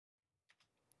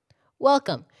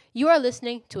Welcome. You are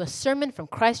listening to a sermon from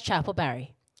Christ Chapel,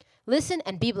 Barry. Listen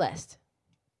and be blessed.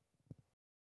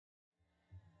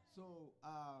 So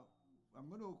I'm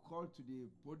going to call to the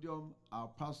podium our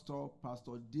pastor,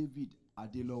 Pastor David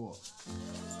Adelowo.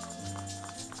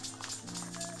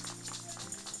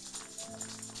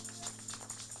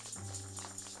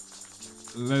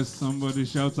 Let somebody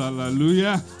shout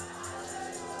hallelujah.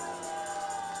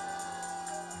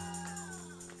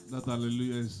 That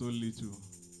hallelujah is so little.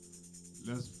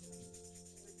 Let's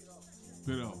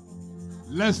pick it up.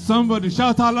 Let somebody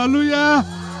shout hallelujah.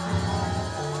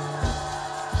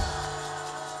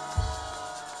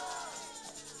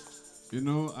 You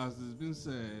know, as it's been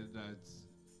said, that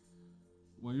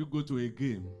when you go to a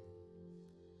game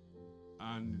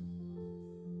and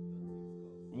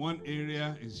one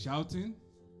area is shouting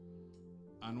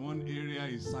and one area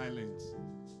is silent,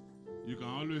 you can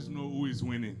always know who is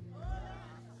winning.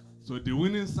 So the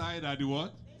winning side are the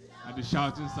what? Are the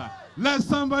shouting side. Let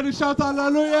somebody shout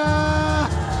hallelujah!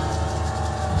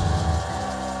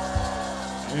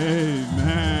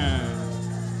 Amen.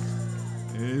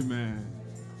 Amen.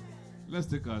 Let's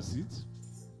take our seat.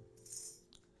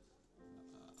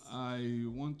 I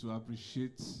want to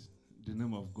appreciate the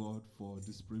name of God for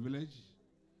this privilege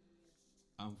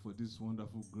and for this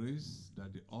wonderful grace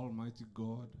that the Almighty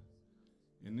God,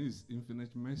 in His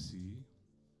infinite mercy,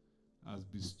 has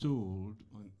bestowed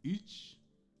on each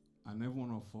and every one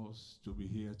of us to be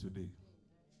here today.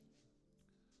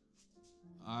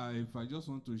 If I just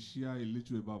want to share a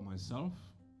little about myself,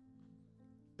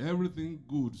 everything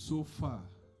good so far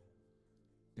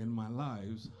in my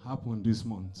life happened this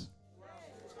month.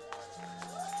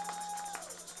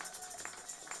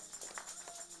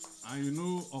 And you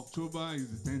know, October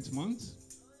is the 10th month,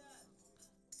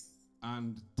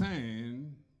 and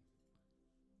 10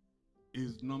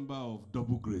 is number of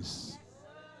double grace.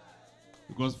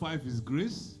 Because 5 is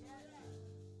grace,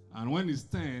 and when it's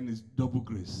 10, it's double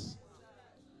grace.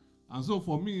 And so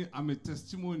for me, I'm a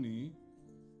testimony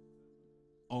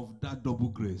of that double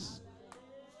grace.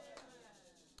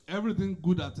 Everything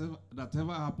good that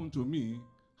ever happened to me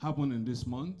happened in this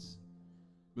month,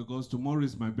 because tomorrow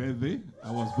is my birthday.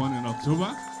 I was born in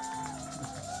October.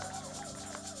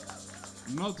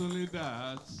 Not only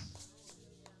that,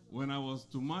 when I was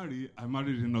to marry, I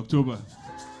married in October.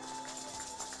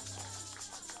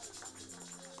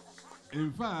 In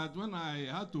fact, when I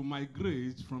had to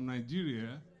migrate from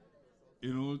Nigeria,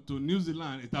 to New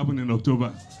Zealand, it happened in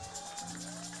October.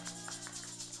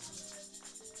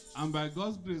 And by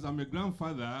God's grace, I'm a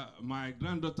grandfather. My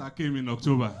granddaughter came in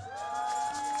October.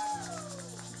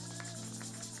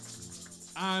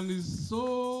 And it's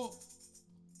so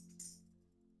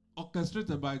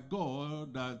orchestrated by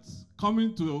God that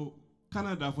coming to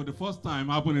Canada for the first time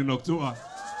happened in October.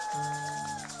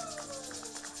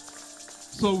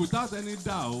 So without any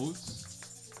doubt,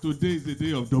 today is the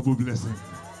day of double blessing.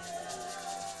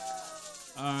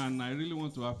 And I really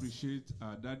want to appreciate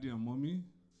our daddy and mommy,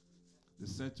 the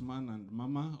set man and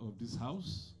mama of this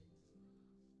house.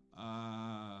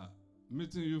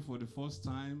 Meeting you for the first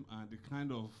time and the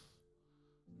kind of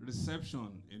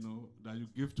reception, that you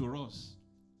give to us.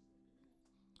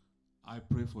 I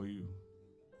pray for you.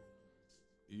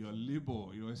 Your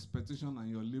labor, your expectation and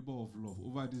your labor of love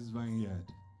over this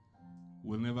vineyard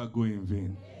will never go in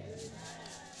vain.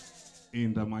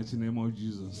 In the mighty name of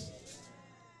Jesus.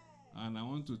 And I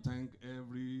want to thank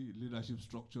every leadership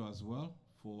structure as well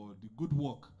for the good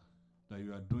work that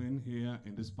you are doing here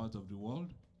in this part of the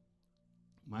world.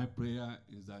 My prayer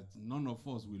is that none of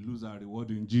us will lose our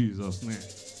reward in Jesus' name.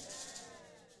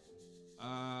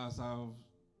 As I've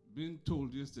been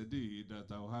told yesterday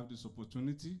that I'll have this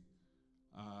opportunity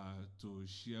to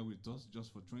share with us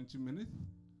just for 20 minutes.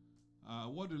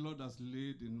 What the Lord has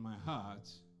laid in my heart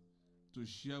to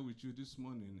share with you this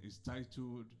morning is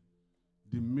titled,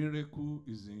 "The Miracle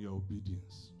is in Your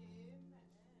Obedience."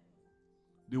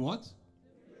 The what?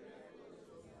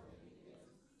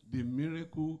 The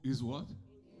miracle is what?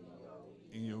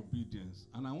 In your obedience.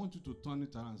 And I want you to turn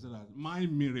it around and say that my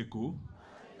miracle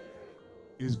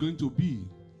is going to be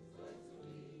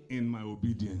in my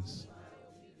obedience.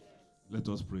 Let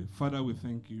us pray. Father, we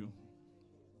thank you.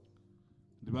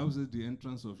 The Bible says the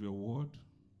entrance of your word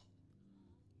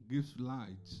gives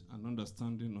light and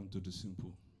understanding unto the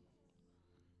simple.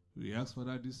 We ask,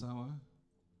 Father, this hour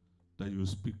that you will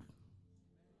speak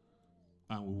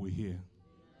and we will hear.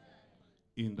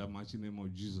 In the mighty name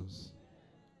of Jesus.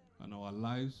 And our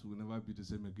lives will never be the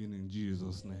same again in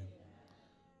Jesus' name.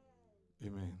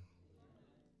 Amen.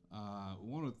 We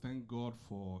want to thank God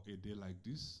for a day like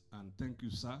this. And thank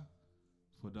you, sir,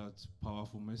 for that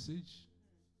powerful message.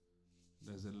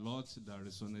 There's a lot that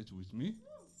resonates with me,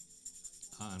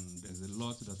 and there's a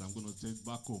lot that I'm going to take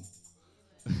back home.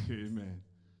 Amen.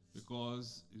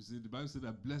 Because, you see, the Bible says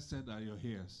that blessed are your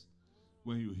ears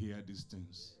when you hear these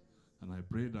things. And I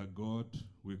pray that God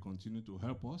will continue to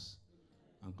help us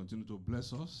and continue to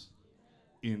bless us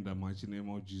in the mighty name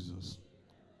of Jesus.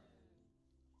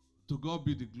 To God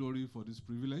be the glory for this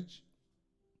privilege.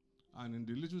 And in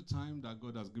the little time that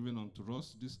God has given unto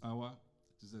us this hour,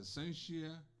 it is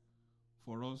essential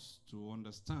for us to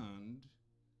understand,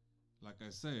 like I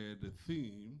said, the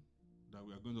theme that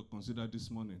we are going to consider this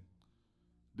morning.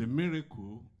 The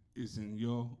miracle is in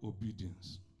your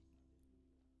obedience.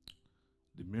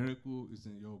 The miracle is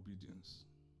in your obedience.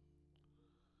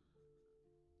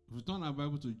 If we turn our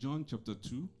Bible to John chapter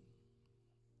 2,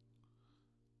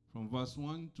 from verse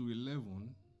 1 to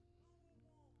 11,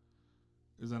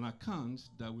 is an account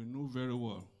that we know very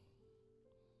well.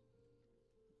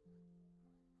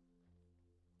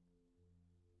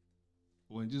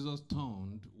 When Jesus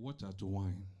turned water to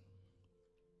wine.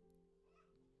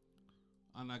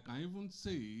 And I can even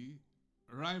say,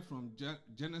 right from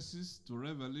Genesis to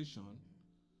Revelation,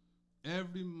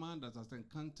 every man that has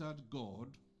encountered God,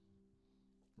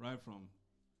 right from,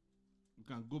 you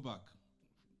can go back,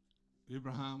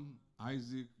 Abraham,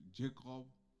 Isaac, Jacob,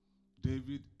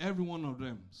 David, every one of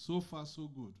them, so far so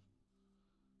good,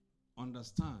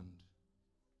 understand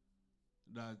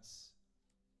that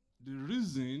the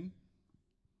reason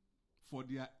for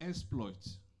their exploit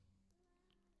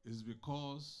is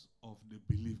because of they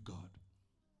believe God.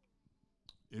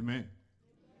 Amen.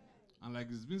 And like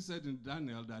it's been said in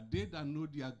Daniel, that they that know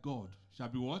their God shall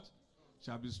be what?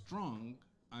 Shall be strong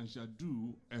and shall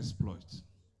do exploit.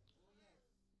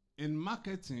 In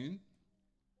marketing,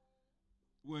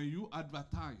 when you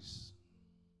advertise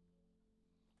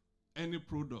any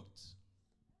product,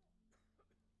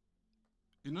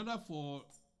 in order for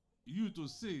you to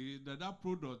say that that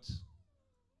product,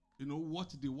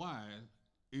 worth the while,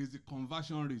 is the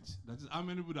conversion rate. That is how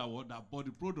many people that bought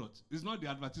the product. It's not the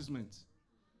advertisement.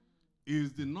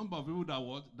 It's the number of people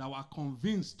that were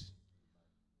convinced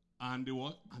and they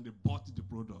bought the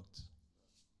product.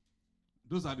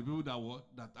 Those are the people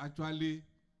that actually,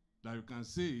 that you can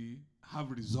say,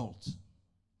 have results.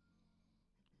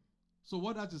 So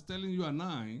what that is telling you and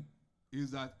I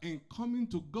is that in coming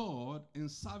to God, in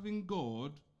serving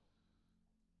God,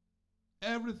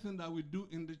 everything that we do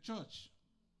in the church,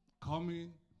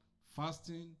 coming,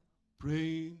 fasting,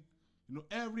 praying,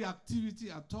 every activity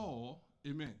at all,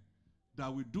 amen,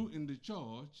 that we do in the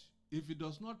church, if it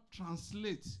does not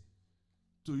translate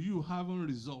to you having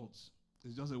results,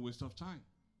 it's just a waste of time.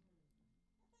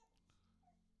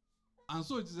 And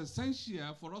so it is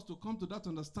essential for us to come to that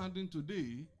understanding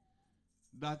today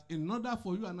that in order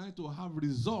for you and I to have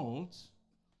results,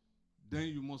 then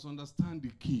you must understand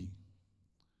the key.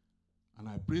 And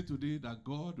I pray today that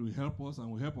God will help us and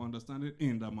will help us understand it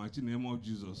in the mighty name of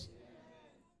Jesus.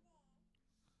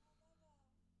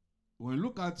 When you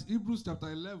look at Hebrews chapter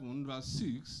 11, verse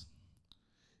 6,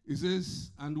 it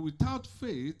says, and without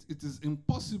faith, it is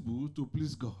impossible to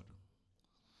please God.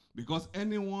 Because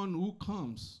anyone who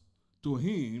comes to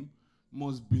him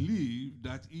must believe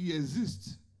that he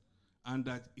exists and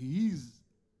that he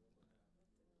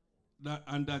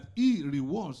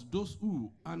rewards those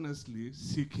who earnestly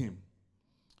seek him.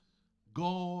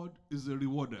 God is a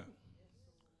rewarder,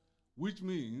 which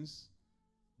means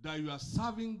that you are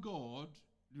serving God,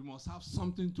 you must have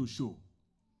something to show.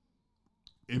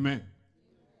 Amen.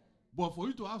 But for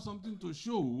you to have something to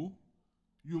show,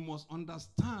 you must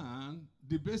understand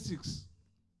the basics.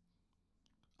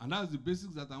 And that's the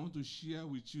basics that I want to share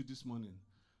with you this morning.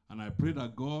 And I pray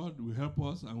that God will help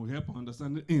us and will help us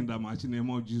understand it in the mighty name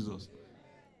of Jesus.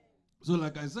 So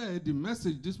like I said, the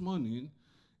message this morning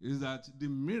is that the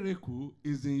miracle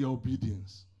is in your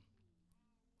obedience.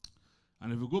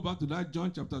 And if we go back to that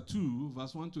John chapter 2,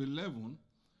 verse 1 to 11,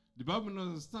 the Bible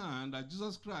understands that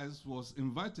Jesus Christ was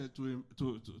invited to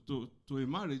a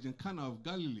marriage in Cana of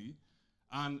Galilee.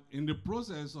 And in the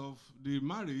process of the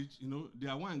marriage,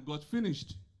 their wine got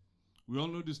finished. We all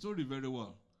know the story very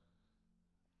well.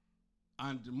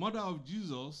 And the mother of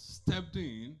Jesus stepped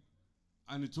in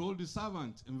and he told the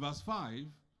servant in verse 5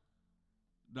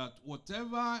 that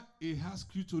whatever he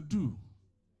asks you to do,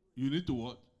 you need to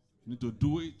what? You need to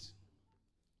do it.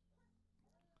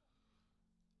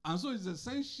 And so it's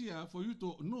essential for you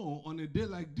to know on a day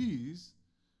like this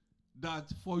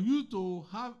that for you to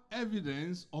have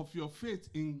evidence of your faith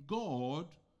in God,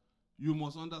 you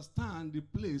must understand the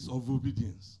place of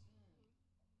obedience.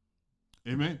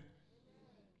 Amen.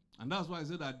 And that's why I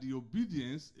said that the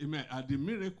obedience, amen, the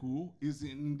miracle is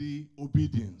in the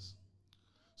obedience.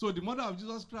 So the mother of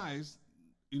Jesus Christ,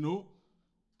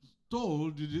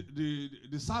 told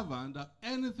the servant that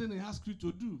anything he asks you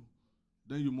to do,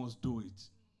 then you must do it.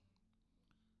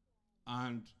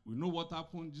 And we know what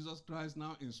happened. Jesus Christ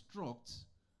now instructs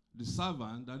the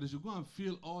servant that they should go and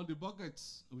fill all the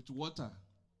buckets with water.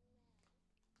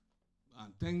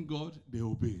 And thank God they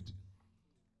obeyed.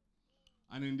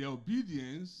 And in their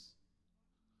obedience,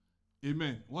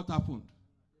 amen, what happened?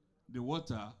 The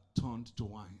water turned to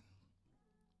wine.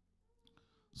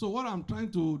 So what I'm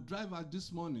trying to drive at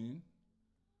this morning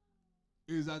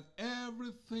is that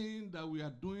everything that we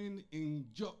are doing in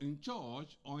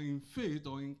church or in faith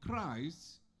or in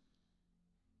Christ,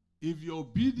 if your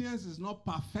obedience is not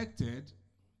perfected,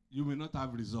 you will not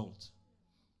have results.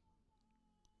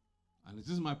 And it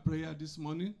is my prayer this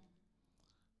morning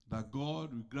that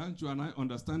God will grant you and I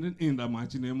understanding in the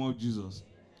mighty name of Jesus.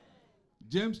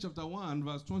 James chapter 1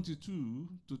 verse 22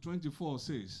 to 24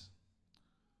 says,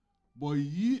 But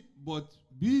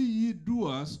be ye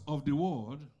doers of the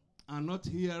word, and not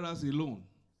hearers alone,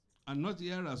 and not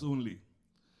hearers only,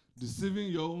 deceiving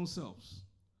your own selves.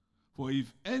 For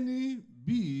if any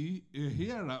be a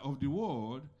hearer of the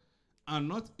word, and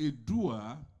not a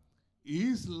doer, he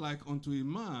is like unto a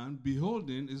man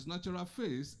beholding his natural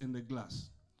face in the glass.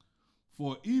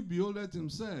 For he beholdeth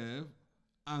himself,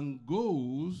 and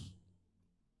goes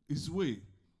his way,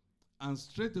 and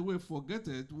straightway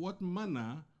forgetteth what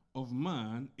manner of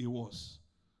man he was.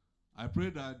 I pray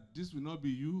that this will not be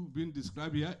you being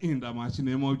described here in the mighty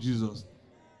name of Jesus.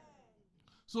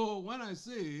 So when I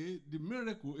say the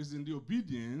miracle is in the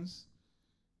obedience,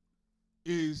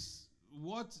 is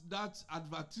what that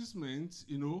advertisement,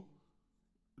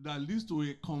 that leads to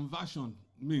a conversion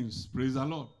means. Praise the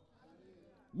Lord.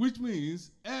 Which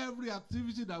means every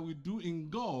activity that we do in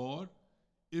God,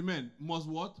 amen, must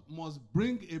what? Must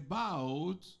bring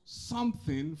about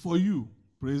something for you.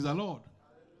 Praise the Lord.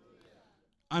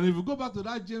 And if we go back to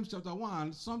that James chapter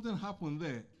 1, something happened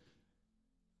there.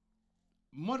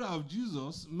 Mother of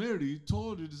Jesus, Mary,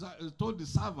 told the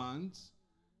servant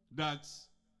that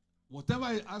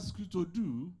whatever he asks you to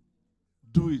do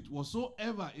it.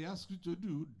 Whatsoever he asks you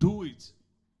to do it.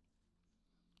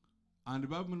 And the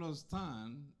Bible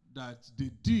understands that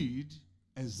they did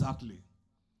exactly.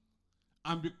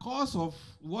 And because of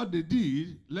what they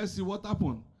did, let's see what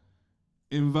happened.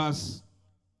 In verse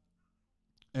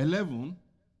 11,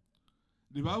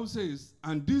 the Bible says,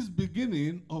 And this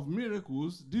beginning of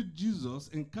miracles did Jesus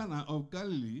in Cana of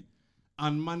Galilee,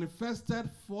 and manifested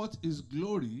forth his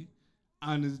glory,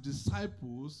 and his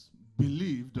disciples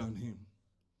believed on him.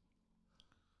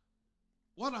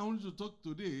 What I want you to talk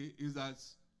today is that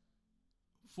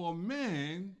for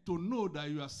men to know that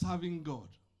you are serving God,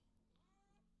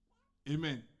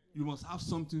 amen, you must have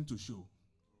something to show.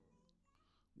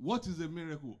 What is a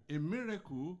miracle? A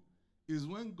miracle is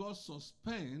when God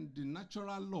suspends the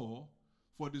natural law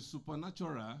for the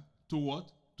supernatural to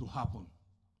what? To happen.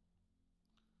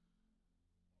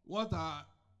 What our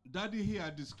daddy here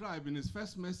described in his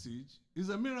first message is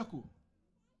a miracle.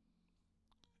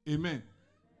 Amen.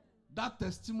 That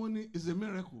testimony is a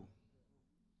miracle.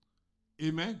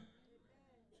 Amen.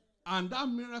 And that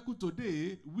miracle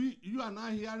today, you and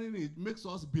I hearing it makes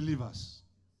us believers.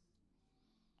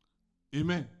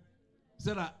 Amen. He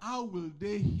said that how will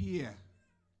they hear?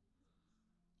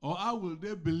 Or how will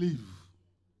they believe?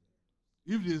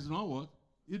 If there is not what?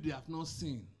 If they have not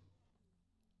seen.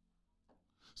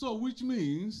 So which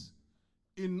means,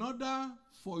 in order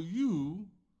for you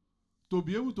to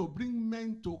be able to bring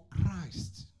men to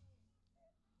Christ,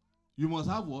 you must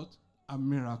have what? A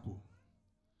miracle.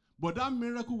 But that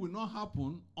miracle will not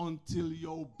happen until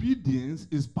your obedience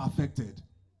is perfected.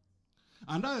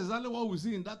 And that is exactly what we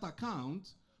see in that account.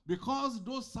 Because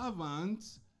those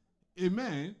servants,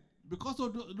 amen, because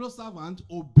of those servants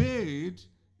obeyed,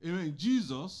 amen,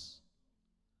 Jesus,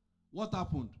 what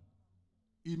happened?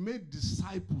 He made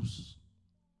disciples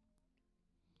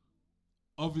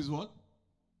of his what?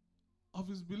 Of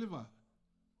his believer.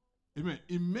 Amen.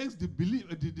 He makes the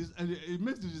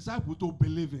disciple to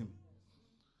believe him.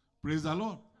 Praise the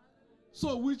Lord.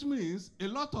 So which means a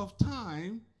lot of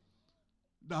time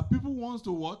that people want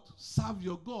to what? Serve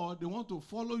your God. They want to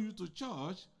follow you to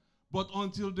church. But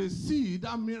until they see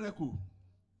that miracle,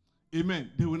 amen,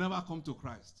 they will never come to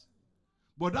Christ.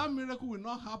 But that miracle will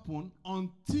not happen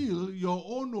until your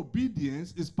own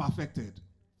obedience is perfected.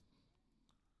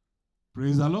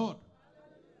 Praise the Lord.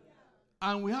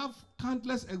 And we have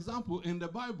countless examples in the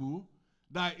Bible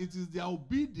that it is their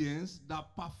obedience that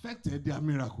perfected their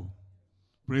miracle.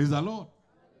 Praise the Lord.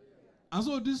 And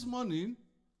so this morning,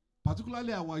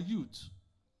 particularly our youth,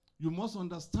 you must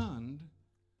understand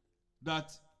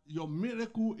that your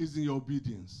miracle is in your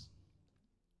obedience.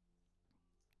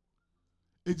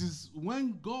 It is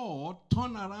when God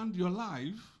turn around your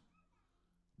life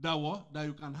that what? That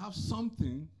you can have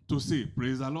something to say.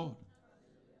 Praise the Lord.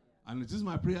 And it is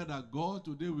my prayer that God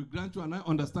today will grant you an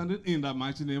understanding in the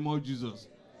mighty name of Jesus.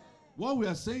 What we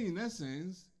are saying in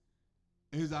essence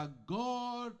is that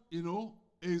God,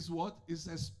 is what? Is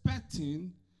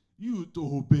expecting you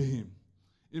to obey him.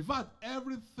 In fact,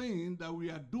 everything that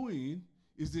we are doing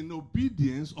is in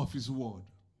obedience of his word.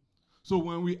 So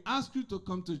when we ask you to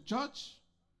come to church,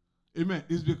 amen,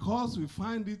 it's because we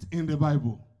find it in the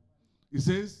Bible. It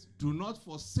says, do not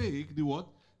forsake the what?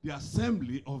 The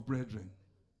assembly of brethren.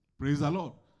 Praise the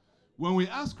Lord. When we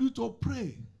ask you to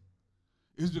pray,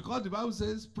 it's because the Bible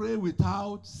says, pray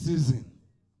without ceasing.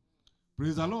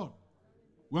 Praise the Lord.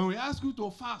 When we ask you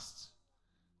to fast,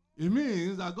 it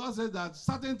means that God says that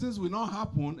certain things will not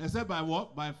happen except by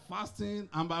what? By fasting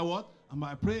and by what? And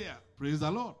by prayer. Praise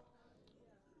the Lord.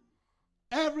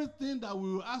 Everything that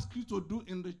we will ask you to do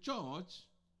in the church,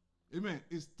 amen,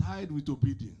 is tied with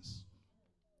obedience.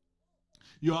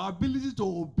 Your ability to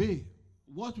obey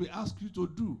what we ask you to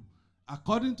do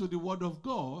according to the word of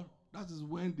God, that is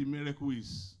when the miracle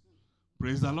is.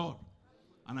 Praise the Lord.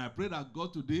 And I pray that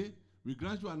God today will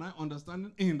grant you an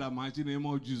understanding in the mighty name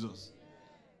of Jesus.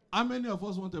 How many of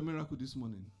us want a miracle this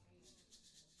morning?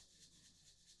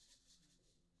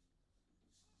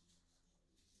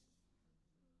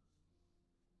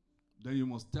 Then you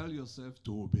must tell yourself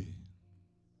to obey.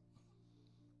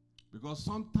 Because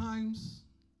sometimes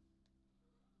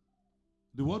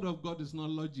the word of God is not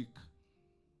logic.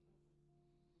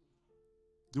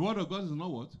 The word of God is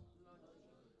not what?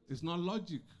 It's not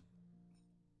logic.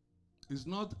 It's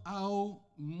not how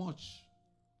much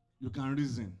you can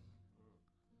reason.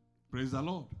 Praise the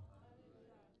Lord.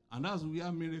 And that's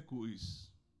where miracle is.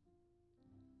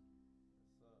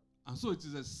 And so it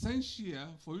is essential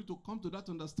for you to come to that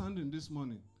understanding this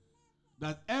morning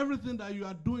that everything that you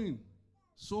are doing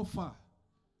so far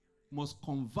must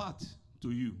convert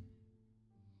to you.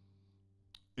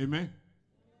 Amen.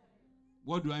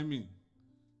 What do I mean?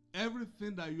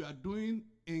 Everything that you are doing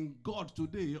in God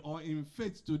today or in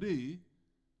faith today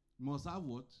must have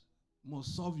what?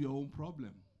 Must solve your own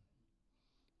problem.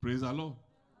 Praise the Lord.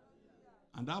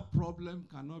 And that problem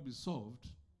cannot be solved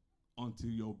until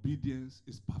your obedience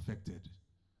is perfected.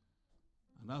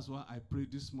 And that's why I pray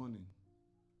this morning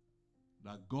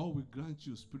that God will grant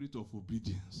you spirit of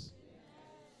obedience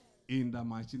in the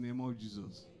mighty name of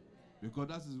Jesus. Because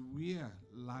that is where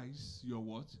lies your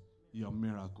what? Your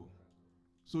miracle.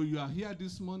 So you are here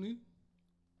this morning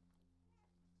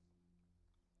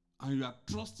and you are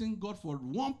trusting God for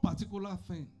one particular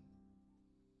thing.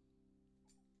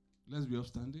 Let's be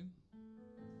upstanding.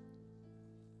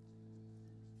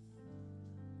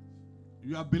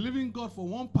 You are believing God for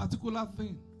one particular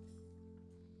thing.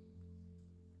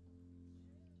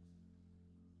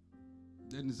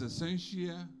 Then it's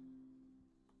essential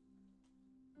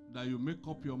that you make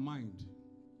up your mind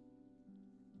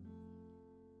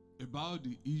about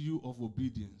the issue of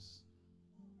obedience.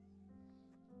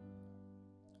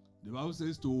 The Bible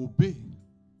says to obey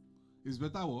is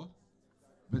better what?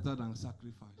 Better than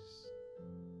sacrifice.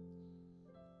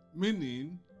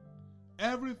 Meaning,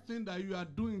 everything that you are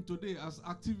doing today as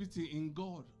activity in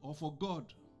God or for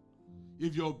God,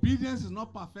 if your obedience is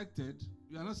not perfected,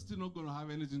 you are still not going to have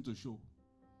anything to show.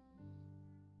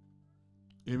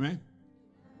 Amen?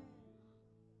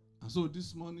 And so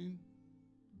this morning,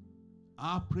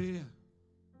 our prayer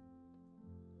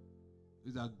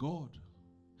is that God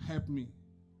help me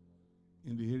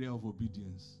in the area of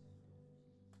obedience.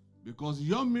 Because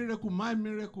your miracle, my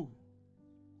miracle,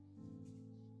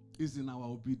 is in our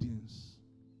obedience.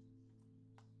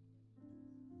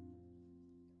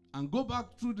 And go back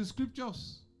through the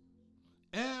scriptures.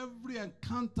 Every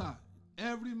encounter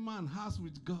every man has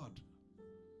with God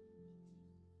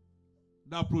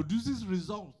that produces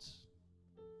results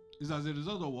is as a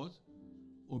result of what?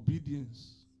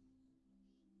 Obedience.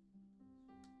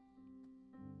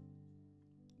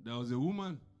 There was a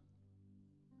woman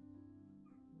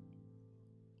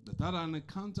that had an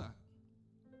encounter.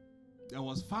 There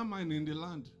was famine in the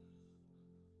land.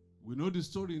 We know the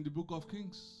story in the book of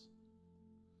Kings.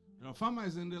 There are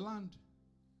famines in the land.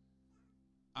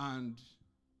 And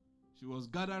she was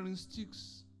gathering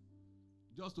sticks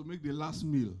just to make the last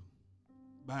meal.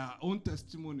 By her own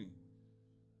testimony.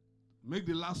 Make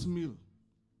the last meal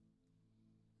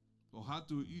for her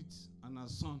to eat and her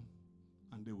son,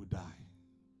 and they would die.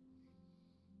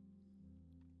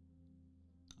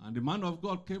 And the man of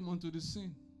God came onto the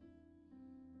scene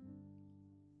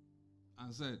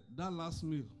and said, that last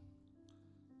meal,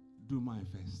 do mine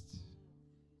first.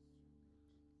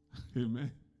 Amen.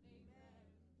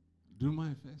 Do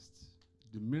mine first.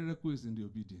 The miracle is in the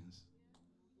obedience.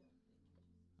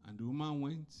 And the woman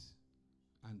went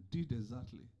and did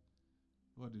exactly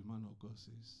what the man of God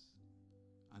says.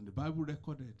 And the Bible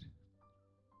recorded,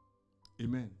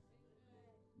 amen,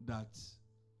 that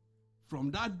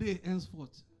from that day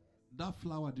henceforth, that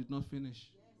flower did not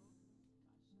finish.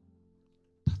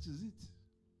 That is it.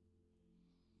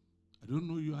 I don't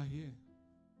know you are here.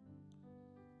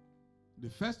 The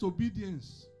first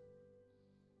obedience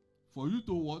for you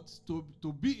to what? To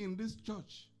be in this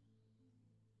church.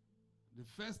 The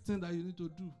first thing that you need to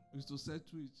do is to say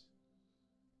to it,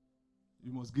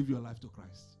 you must give your life to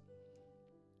Christ.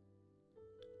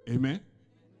 Amen?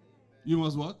 You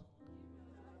must what?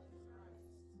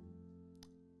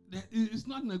 It's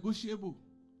not negotiable.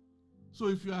 So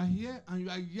if you are here and you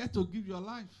are yet to give your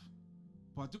life,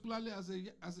 particularly as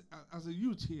a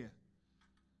youth here,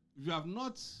 if you have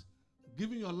not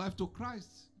given your life to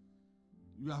Christ,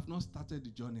 you have not started the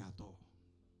journey at all.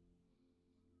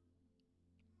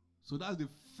 So that's the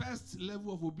first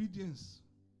level of obedience.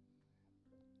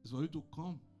 Is for you to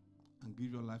come and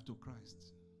give your life to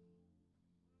Christ.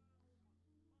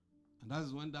 And that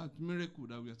is when that miracle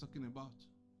that we are talking about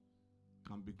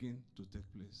can begin to take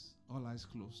place. All eyes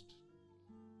closed.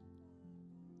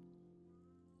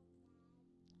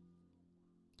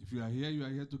 If you are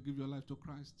here to give your life to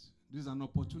Christ. This is an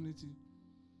opportunity.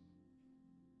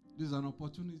 This is an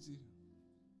opportunity.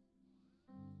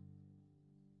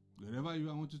 Wherever you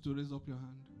are, I want you to raise up your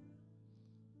hand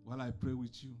while I pray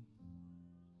with you.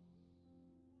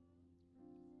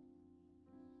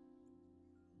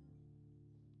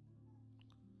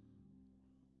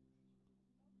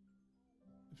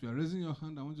 If you are raising your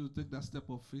hand, I want you to take that step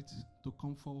of faith to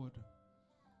come forward.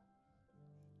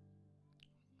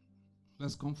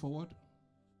 Let's come forward.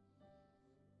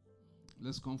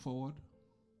 Let's come forward.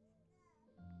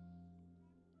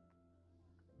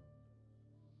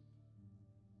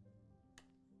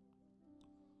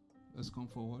 Let's come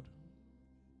forward.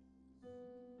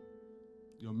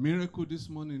 Your miracle this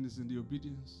morning is in the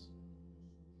obedience.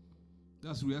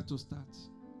 That's where to start.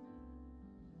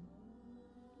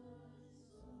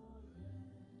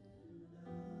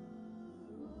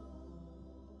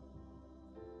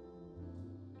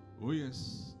 Oh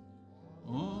yes.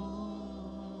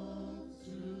 Oh,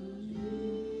 to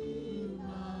you,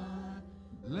 my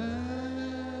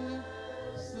blessed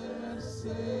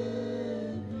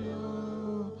Savior,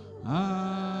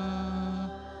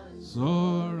 I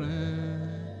surrender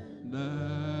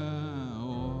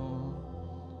all.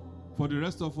 For the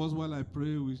rest of us, while I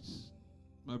pray with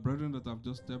my brethren that have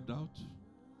just stepped out,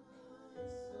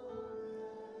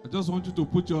 I just want you to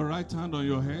put your right hand on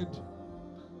your head.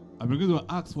 I'm going to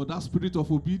ask for that spirit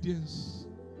of obedience.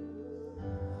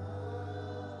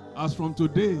 As from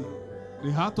today,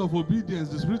 the heart of obedience,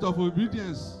 the spirit of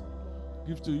obedience,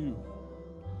 give to you.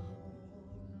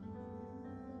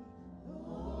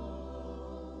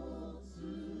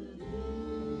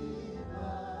 I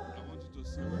want you to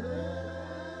say with me.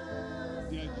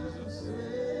 Dear Jesus, I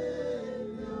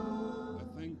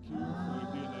thank you for a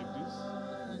day like this. I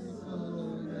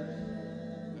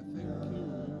thank you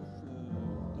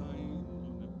dying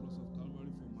on the cross of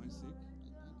Calvary for my sake.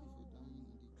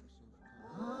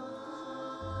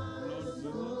 Lord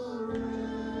Jesus,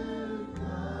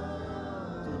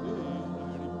 today I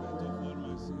repent of all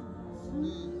my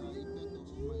sins.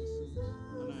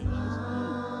 And I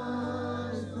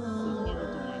ask you to come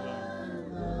into my life.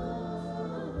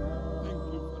 Thank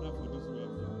you, Father, for this you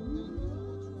have done.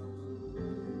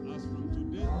 As from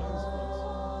today henceforth, I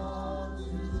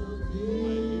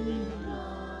live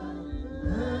a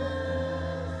life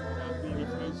that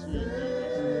glorifies you in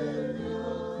Jesus' name.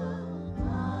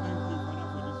 Thank you, Father,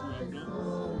 for this you have done.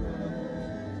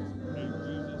 In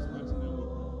Jesus' mighty name we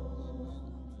pray.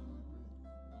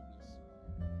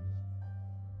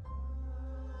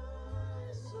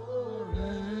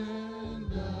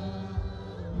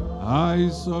 I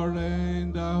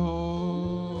surrender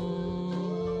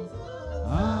all.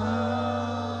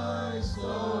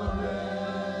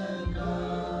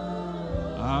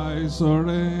 I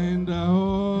surrender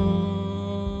all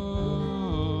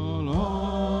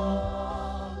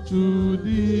to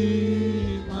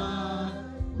thee, my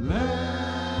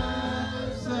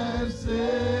blessed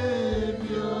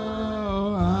Savior.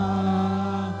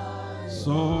 I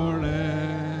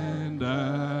surrender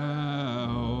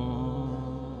all.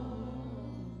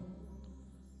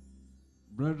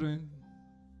 Brethren,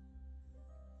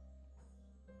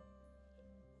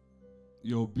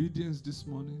 your obedience this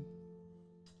morning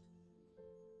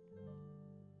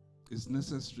is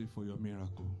necessary for your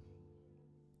miracle.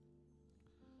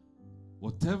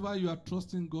 Whatever you are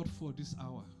trusting God for this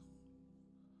hour,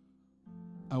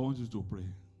 I want you to pray.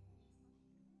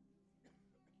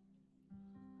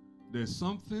 There's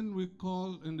something we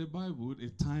call in the Bible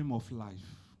a time of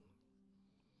life.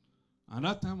 And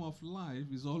that time of life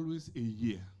is always a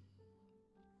year.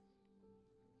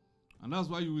 And that's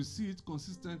why you will see it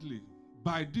consistently.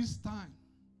 By this time,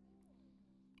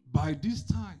 by this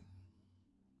time,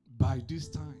 by this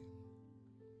time.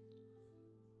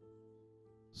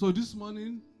 So this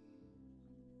morning,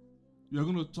 you're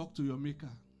going to talk to your Maker.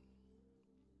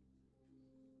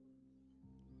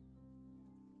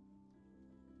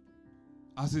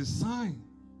 As a sign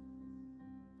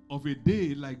of a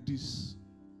day like this,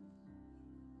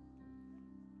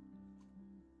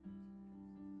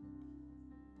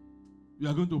 you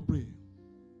are going to pray.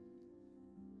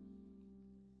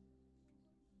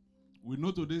 We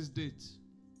know today's date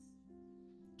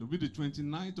to be the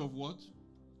 29th of what?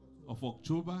 Of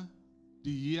October, the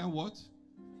year what?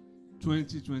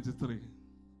 2023.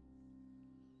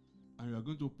 And you are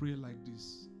going to pray like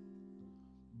this.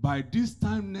 By this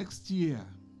time next year.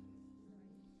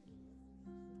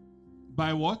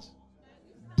 By what?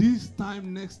 This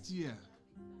time next year.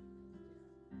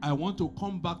 I want to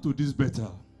come back to this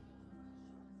Bethel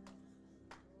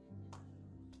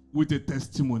with a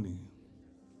testimony.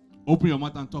 Open your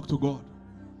mouth and talk to God.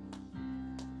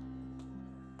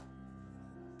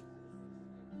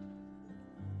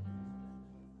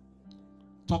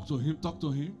 Talk to him, talk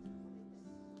to him.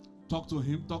 Talk to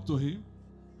him, talk to him.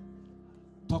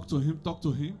 Talk to him, talk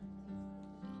to him.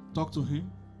 Talk to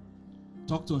him.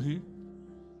 Talk to him.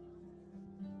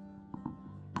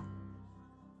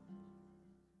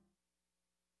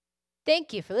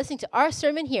 Thank you for listening to our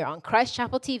sermon here on Christ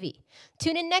Chapel TV.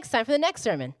 Tune in next time for the next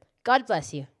sermon. God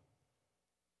bless you.